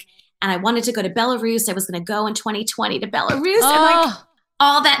pandemic. And I wanted to go to Belarus. I was going to go in 2020 to Belarus. And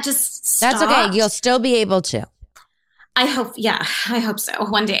all that just stopped. That's okay. You'll still be able to. I hope so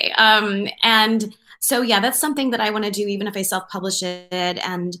one day. And so, that's something that I want to do, even if I self-publish it,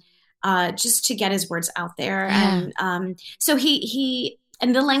 and just to get his words out there. Yeah. And so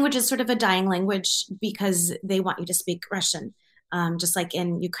and the language is sort of a dying language because they want you to speak Russian. Just like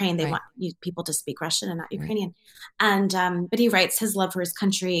in Ukraine, they want people to speak Russian and not Ukrainian. And but he writes his love for his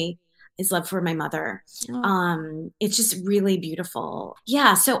country, his love for my mother. It's just really beautiful.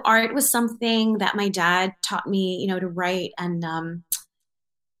 Yeah. So art was something that my dad taught me, to write and,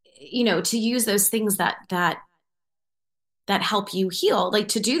 to use those things that help you heal, like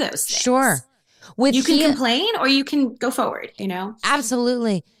to do those things. Sure. You can complain or you can go forward,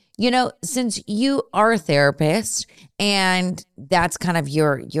 Absolutely. Since you are a therapist and that's kind of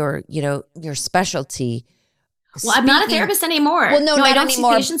your specialty. Well, I'm not a therapist anymore. Well, no, I don't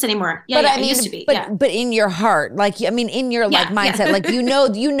anymore. see patients anymore. Yeah, I used to be. But in your heart, in your mindset, like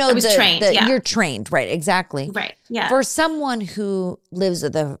I was trained. You're trained, right? Exactly. Right. Yeah. For someone who lives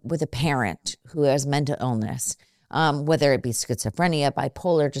with a parent who has mental illness, whether it be schizophrenia,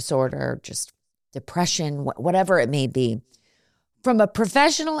 bipolar disorder, just depression, whatever it may be, from a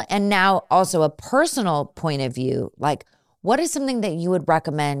professional and now also a personal point of view, like what is something that you would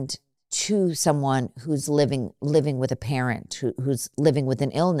recommend to someone who's living with a parent who's living with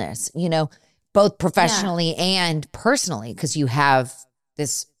an illness, both professionally and personally, because you have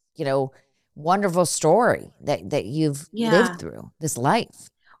this, wonderful story that you've lived through this life.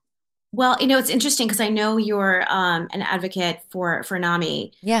 Well, it's interesting because I know you're an advocate for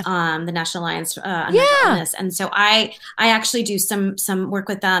NAMI, the National Alliance on Mental Illness, and so I actually do some work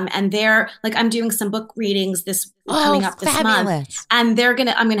with them, and they're like I'm doing some book readings coming up this month, and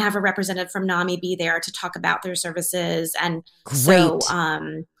I'm gonna have a representative from NAMI be there to talk about their services, and great.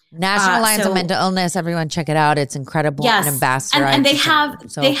 National Alliance on Mental Illness, everyone check it out. It's incredible. Yes. An ambassador. And they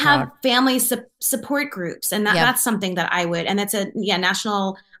have family support groups, and that's something that I would, and it's a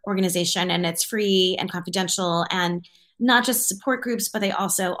national organization, and it's free and confidential, and not just support groups, but they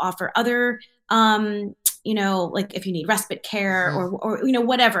also offer other like if you need respite care or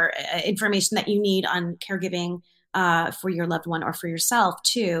whatever information that you need on caregiving for your loved one or for yourself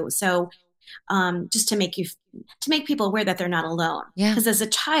too. So just to make people aware that they're not alone. Because as a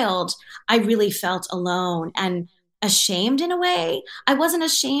child, I really felt alone and ashamed in a way. I wasn't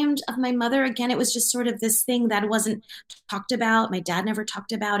ashamed of my mother. Again, it was just sort of this thing that wasn't talked about. My dad never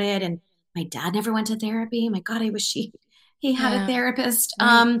talked about it. And my dad never went to therapy. My God, I wish he had a therapist.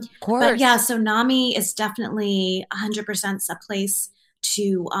 Right. Of course. But so NAMI is definitely 100% a place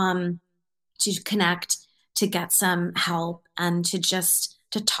to connect, to get some help, and to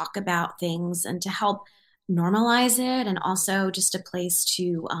talk about things and to help normalize it. And also just a place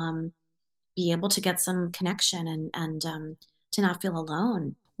to be able to get some connection and to not feel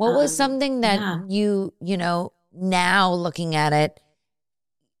alone. What was something that you now looking at it,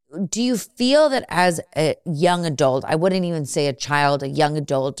 do you feel that as a young adult, I wouldn't even say a child, a young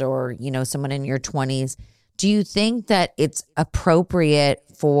adult, or, someone in your 20s, do you think that it's appropriate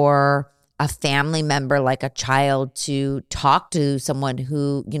for a family member like a child to talk to someone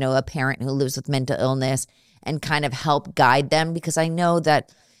who, a parent who lives with mental illness and kind of help guide them? Because I know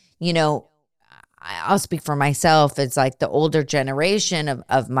that, I'll speak for myself. It's like the older generation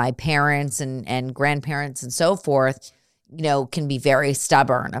of my parents and grandparents and so forth, can be very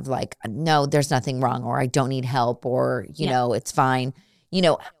stubborn of like, no, there's nothing wrong, or I don't need help, or, it's fine.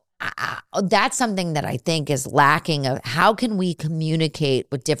 That's something that I think is lacking of how can we communicate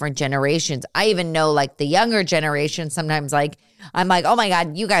with different generations? I even know like the younger generation, sometimes like, I'm like, oh my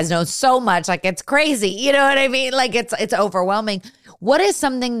God, you guys know so much. Like it's crazy. You know what I mean? Like it's overwhelming. What is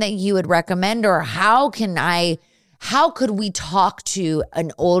something that you would recommend, or how could we talk to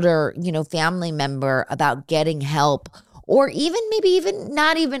an older, family member about getting help? Or maybe even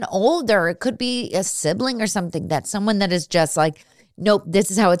not even older. It could be a sibling or something, that someone that is just like, nope, this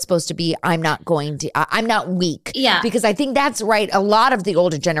is how it's supposed to be. I'm not weak. Yeah. Because I think that's right. A lot of the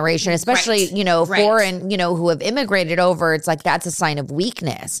older generation, especially, foreign, who have immigrated over, it's like that's a sign of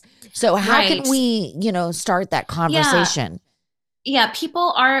weakness. So how can we, start that conversation? Yeah,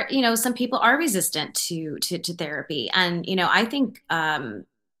 people are, some people are resistant to therapy. And, I think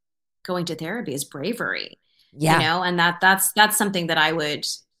going to therapy is bravery. Yeah. And that's something that I would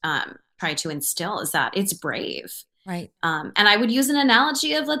try to instill, is that it's brave. Right. And I would use an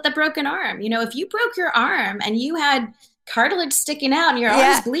analogy of like the broken arm. If you broke your arm and you had cartilage sticking out and your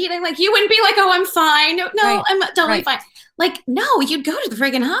arm's bleeding, like you wouldn't be like, oh, I'm fine. No, right. I'm totally fine. Like, no, you'd go to the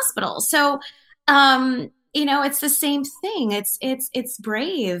friggin' hospital. So, it's the same thing. It's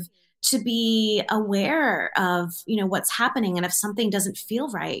brave to be aware of, what's happening. And if something doesn't feel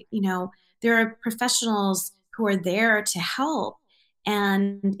right, there are professionals who are there to help,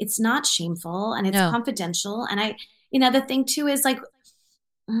 and it's not shameful and it's confidential. And the thing too is like,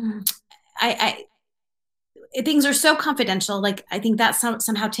 things are so confidential. Like, I think that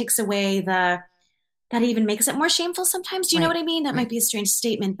somehow takes away that even makes it more shameful sometimes. Do you know what I mean? That might be a strange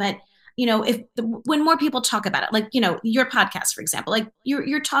statement, but when more people talk about it, like, your podcast, for example, like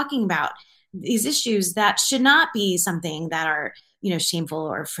you're talking about these issues that should not be something that are, shameful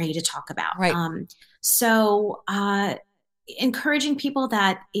or afraid to talk about. Right. So encouraging people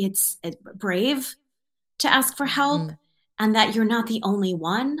that it's brave to ask for help, and that you're not the only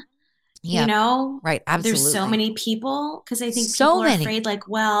one. Yeah. Right. Absolutely. There's so many people, because I think people are afraid, like,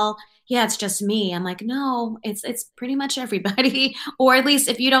 well, yeah, it's just me. I'm like, no, it's pretty much everybody. Or at least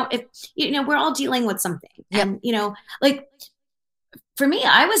if we're all dealing with something. Yep. And, like for me,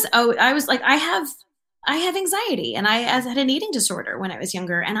 I was like, I have anxiety, and I had an eating disorder when I was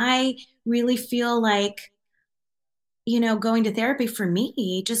younger. And I really feel like, going to therapy for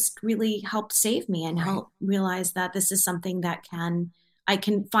me just really helped save me and help realize that this is something that I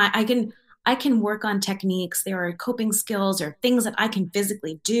can work on techniques. There are coping skills or things that I can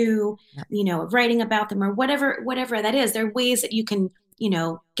physically do, writing about them or whatever that is. There are ways that you can,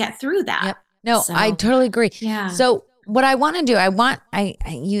 get through that. Yep. No, I totally agree. Yeah. So what I want to do,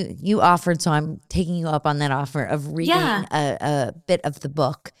 you offered, so I'm taking you up on that offer of reading a bit of the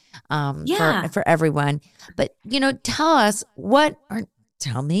book for everyone. But,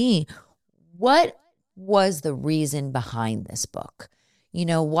 tell me, what was the reason behind this book?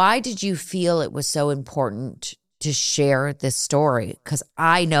 Why did you feel it was so important to share this story? Because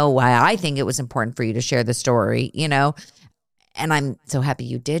I know why I think it was important for you to share the story, and I'm so happy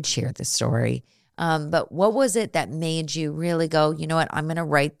you did share the story. But what was it that made you really go, you know what, I'm going to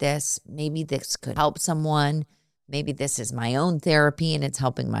write this. Maybe this could help someone. Maybe this is my own therapy and it's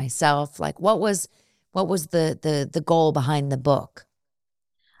helping myself. Like, what was the goal behind the book?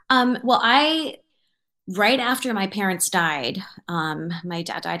 Well, right after my parents died, my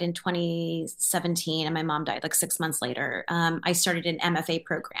dad died in 2017 and my mom died like 6 months later. I started an MFA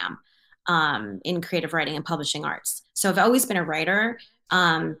program in creative writing and publishing arts. So I've always been a writer,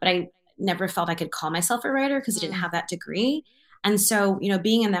 but I never felt I could call myself a writer because I didn't have that degree. And so,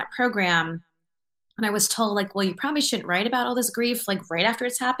 being in that program, and I was told like, well, you probably shouldn't write about all this grief like right after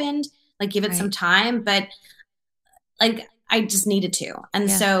it's happened, like give it some time. But like, I just needed to. And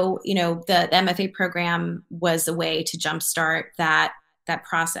so, the MFA program was a way to jumpstart that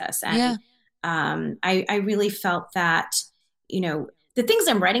process. And I really felt that, the things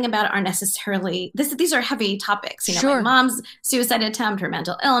I'm writing about aren't necessarily these are heavy topics. My mom's suicide attempt, her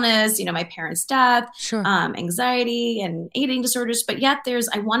mental illness, my parents' death, anxiety and eating disorders. But yet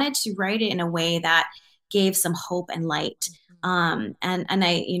I wanted to write it in a way that gave some hope and light. And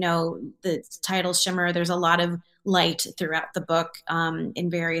I, the title Shimmer, there's a lot of light throughout the book in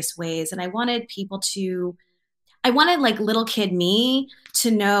various ways. And I wanted like little kid me to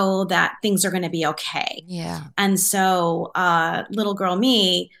know that things are going to be okay. Yeah. And so little girl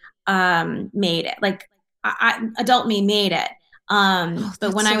me made it. Like adult me made it.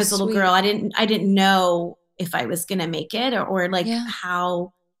 But when I was a little girl, I didn't know if I was going to make it or like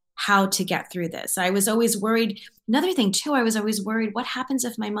how to get through this. I was always worried. Another thing too, I was always worried, what happens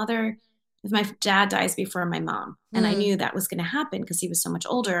if my mother if my dad dies before my mom. And I knew that was going to happen because he was so much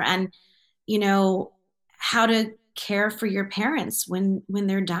older. And, how to care for your parents when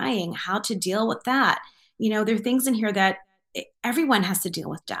they're dying, how to deal with that. There are things in here that everyone has to deal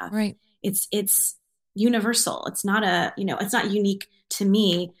with death. Right. It's universal. It's not it's not unique to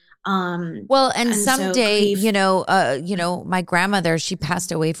me. And someday, my grandmother, she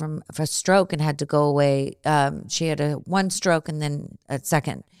passed away from a stroke and had to go away. She had one stroke and then a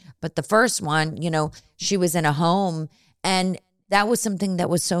second. But the first one, she was in a home, and that was something that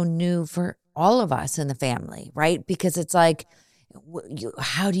was so new for all of us in the family, right? Because it's like,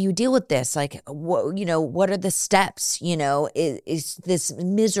 how do you deal with this? Like, what are the steps? Is this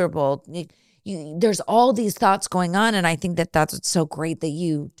miserable? There's all these thoughts going on. And I think that that's what's so great that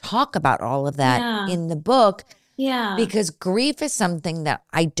you talk about all of that in the book. Yeah. Because grief is something that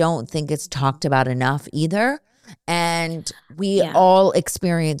I don't think it's talked about enough either. And we all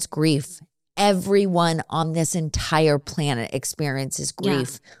experience grief. Everyone on this entire planet experiences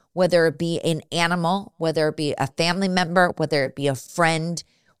grief, whether it be an animal, whether it be a family member, whether it be a friend,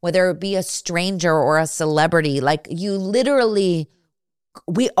 whether it be a stranger or a celebrity. Like,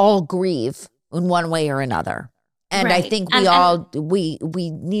 we all grieve in one way or another. And I think we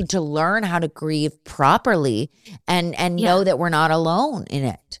need to learn how to grieve properly and know that we're not alone in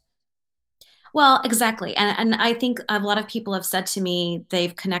it. Well, exactly. And I think a lot of people have said to me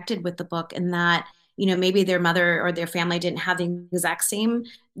they've connected with the book, and that, maybe their mother or their family didn't have the exact same,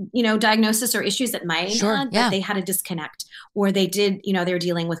 diagnosis or issues that mine had, that they had a disconnect, or they did, they're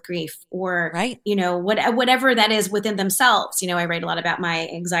dealing with grief, or, whatever that is within themselves. I write a lot about my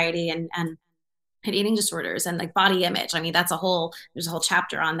anxiety and eating disorders and like body image. I mean, there's a whole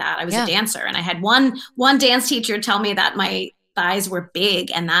chapter on that. I was a dancer, and I had one dance teacher tell me that my thighs were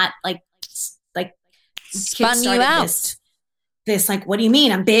big, and that spun you out. This like, what do you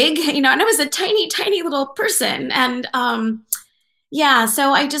mean I'm big? And I was a tiny, tiny little person. And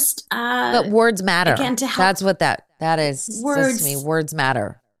so I just but words matter. Again, to help. That's what that is. Words to me. Words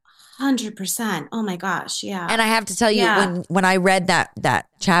matter. 100%. Oh my gosh. Yeah. And I have to tell you, when I read that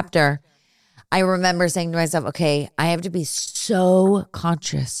chapter, I remember saying to myself, okay, I have to be so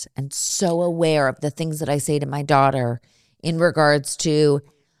conscious and so aware of the things that I say to my daughter in regards to,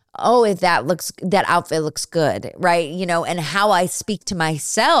 if that outfit looks good, right? And how I speak to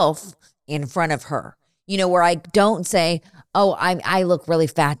myself in front of her, where I don't say, I look really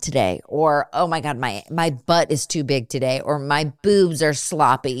fat today, or, oh my God, my butt is too big today, or my boobs are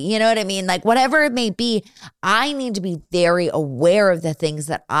sloppy. You know what I mean? Like, whatever it may be, I need to be very aware of the things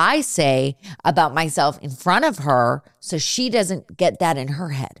that I say about myself in front of her, so she doesn't get that in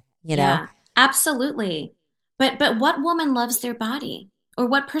her head, Yeah, absolutely. But what woman loves their body? Or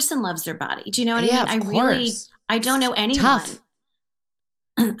what person loves their body? Do you know what I mean? I don't know anyone. Tough.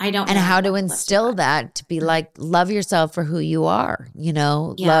 I don't know. And how to instill that to be like, love yourself for who you are,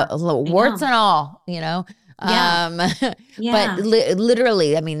 warts and all, But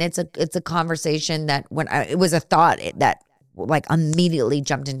literally, I mean, it's a conversation that it was a thought that like immediately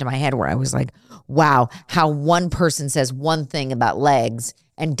jumped into my head, where I was like, wow, how one person says one thing about legs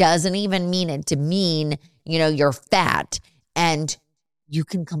and doesn't even mean it to mean, you're fat, and you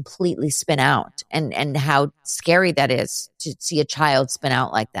can completely spin out, and how scary that is to see a child spin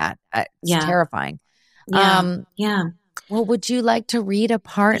out like that. It's terrifying. Yeah. Well, would you like to read a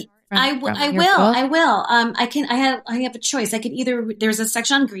part? I will. I have a choice. I could either, there's a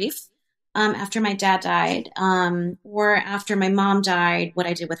section on grief, after my dad died, or after my mom died, what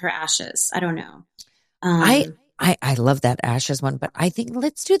I did with her ashes. I don't know. I love that ashes one, but I think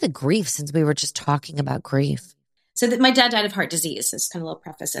let's do the grief, since we were just talking about grief. So my dad died of heart disease. This is kind of a little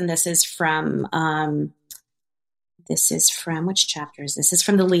preface. And this is from which chapter is this? This is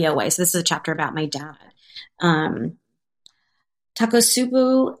from the Leo Way. So this is a chapter about my dad.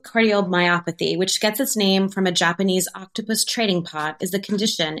 Takotsubo cardiomyopathy, which gets its name from a Japanese octopus trading pot, is the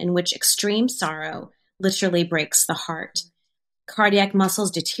condition in which extreme sorrow literally breaks the heart. Cardiac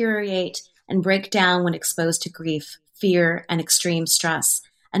muscles deteriorate and break down when exposed to grief, fear, and extreme stress,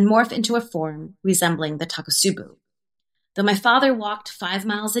 and morph into a form resembling the takotsubo. Though my father walked 5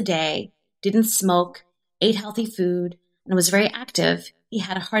 miles a day, didn't smoke, ate healthy food, and was very active, he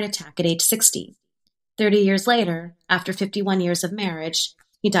had a heart attack at age 60. 30 years later, after 51 years of marriage,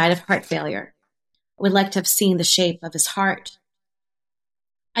 he died of heart failure. I would like to have seen the shape of his heart.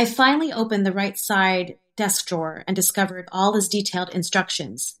 I finally opened the right side desk drawer and discovered all his detailed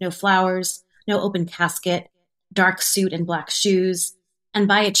instructions: no flowers, no open casket, dark suit and black shoes, and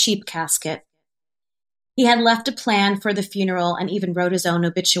buy a cheap casket. He had left a plan for the funeral and even wrote his own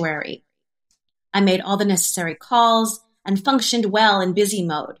obituary. I made all the necessary calls and functioned well in busy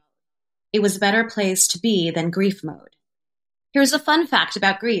mode. It was a better place to be than grief mode. Here's a fun fact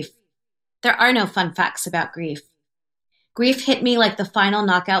about grief. There are no fun facts about grief. Grief hit me like the final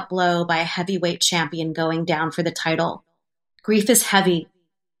knockout blow by a heavyweight champion going down for the title. Grief is heavy.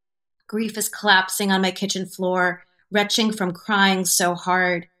 Grief is collapsing on my kitchen floor, retching from crying so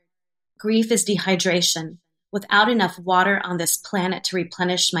hard. Grief is dehydration, without enough water on this planet to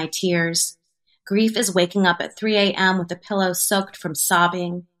replenish my tears. Grief is waking up at 3 a.m. with a pillow soaked from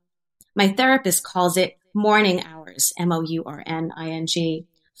sobbing. My therapist calls it morning hours, morning.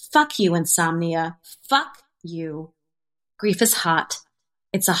 Fuck you, insomnia. Fuck you. Grief is hot.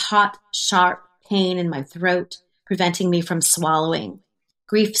 It's a hot, sharp pain in my throat, preventing me from swallowing.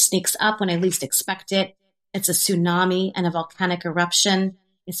 Grief sneaks up when I least expect it. It's a tsunami and a volcanic eruption.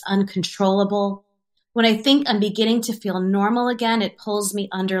 It's uncontrollable. When I think I'm beginning to feel normal again, it pulls me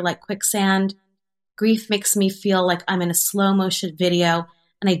under like quicksand. Grief makes me feel like I'm in a slow motion video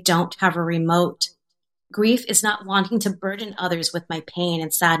and I don't have a remote. Grief is not wanting to burden others with my pain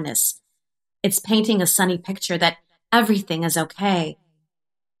and sadness. It's painting a sunny picture that everything is okay.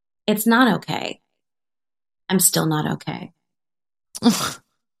 It's not okay. I'm still not okay.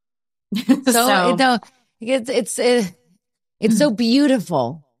 It's so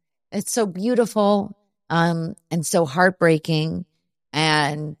beautiful. It's so beautiful, and so heartbreaking.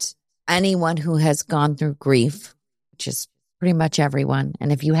 And anyone who has gone through grief, which is pretty much everyone,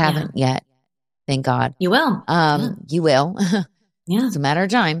 and if you haven't yet, thank God. You will. You will. Yeah. It's a matter of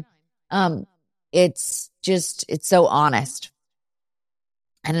time. It's so honest.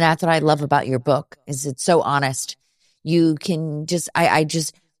 And that's what I love about your book is it's so honest. You can I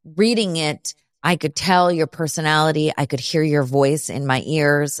just reading it, I could tell your personality. I could hear your voice in my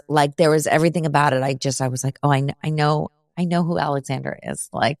ears. Like there was everything about it. I was like, oh, I know who Alexandra is.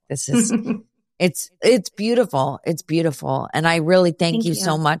 Like this is, it's beautiful. It's beautiful. And I really thank you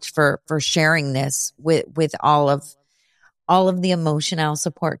so much for sharing this with all of the emotional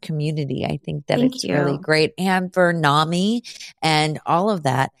support community. I think that it's really great. And for NAMI and all of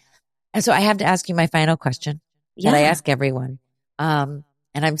that. And so I have to ask you my final question that I ask everyone.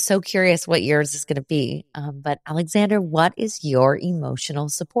 And I'm so curious what yours is going to be. But Alexandra, what is your emotional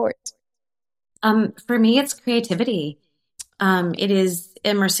support? For me, it's creativity. It is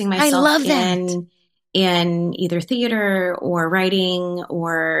immersing myself in either theater or writing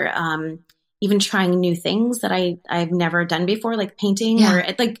or even trying new things that I've never done before, like painting or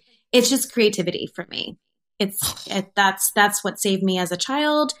it's just creativity for me. That's what saved me as a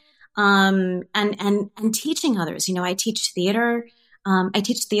child. And teaching others, I teach theater. I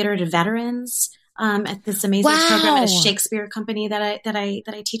teach theater to veterans at this amazing program at a Shakespeare company that I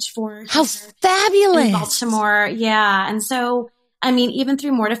teach for. How fabulous! In Baltimore, yeah. And so, I mean, even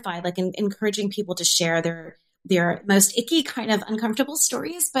through Mortified, like encouraging people to share their most icky kind of uncomfortable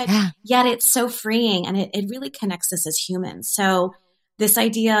stories, but yet it's so freeing and it really connects us as humans. So this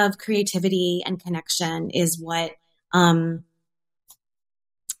idea of creativity and connection is what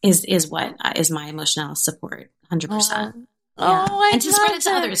is my emotional support, 100%. And to spread it to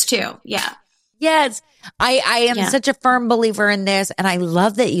others too. Yeah. Yes. I am such a firm believer in this. And I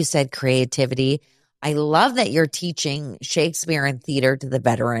love that you said creativity. I love that you're teaching Shakespeare and theater to the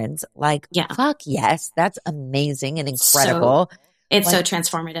veterans. Like, fuck yes. That's amazing and incredible. It's so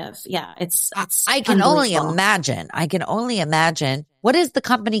transformative. Yeah. It's I can only imagine. What is the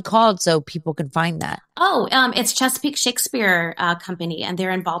company called so people can find that? Oh, it's Chesapeake Shakespeare Company, and they're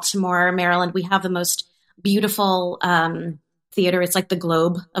in Baltimore, Maryland. We have the most beautiful theater. It's like the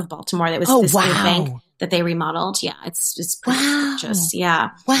Globe of Baltimore. That was this big bank that they remodeled. Yeah, it's pretty gorgeous. Yeah.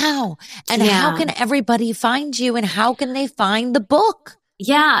 Wow. And how can everybody find you and how can they find the book?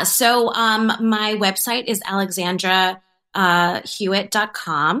 Yeah. So my website is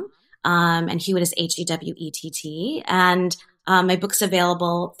alexandrahewett.com. And Hewett is Hewett. And my book's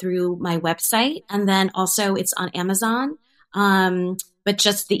available through my website. And then also it's on Amazon, but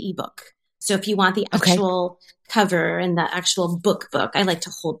just the ebook. So if you want the actual cover and the actual book, I like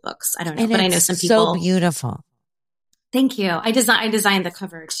to hold books. I don't know, but I know some people. So beautiful. Thank you. I designed the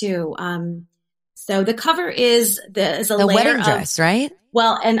cover too. So the cover is a the layer wedding dress, right?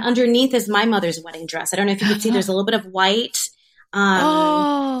 Well, and underneath is my mother's wedding dress. I don't know if you can see. There's a little bit of white. So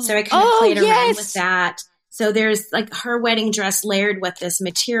I kind of played around with that. So there's like her wedding dress layered with this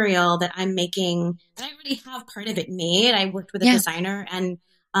material that I'm making. And I already have part of it made. I worked with a designer, and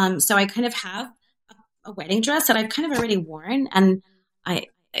so I kind of have a wedding dress that I've kind of already worn, and it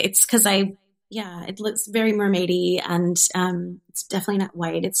looks very mermaidy, and it's definitely not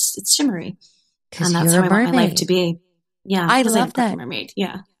white. It's shimmery, and that's how I want my life to be. Yeah, I love that mermaid.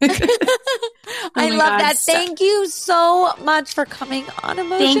 Yeah. I love that. Thank you so much for coming on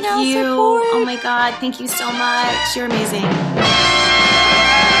Emotional Support. Oh my God. Thank you so much. You're amazing.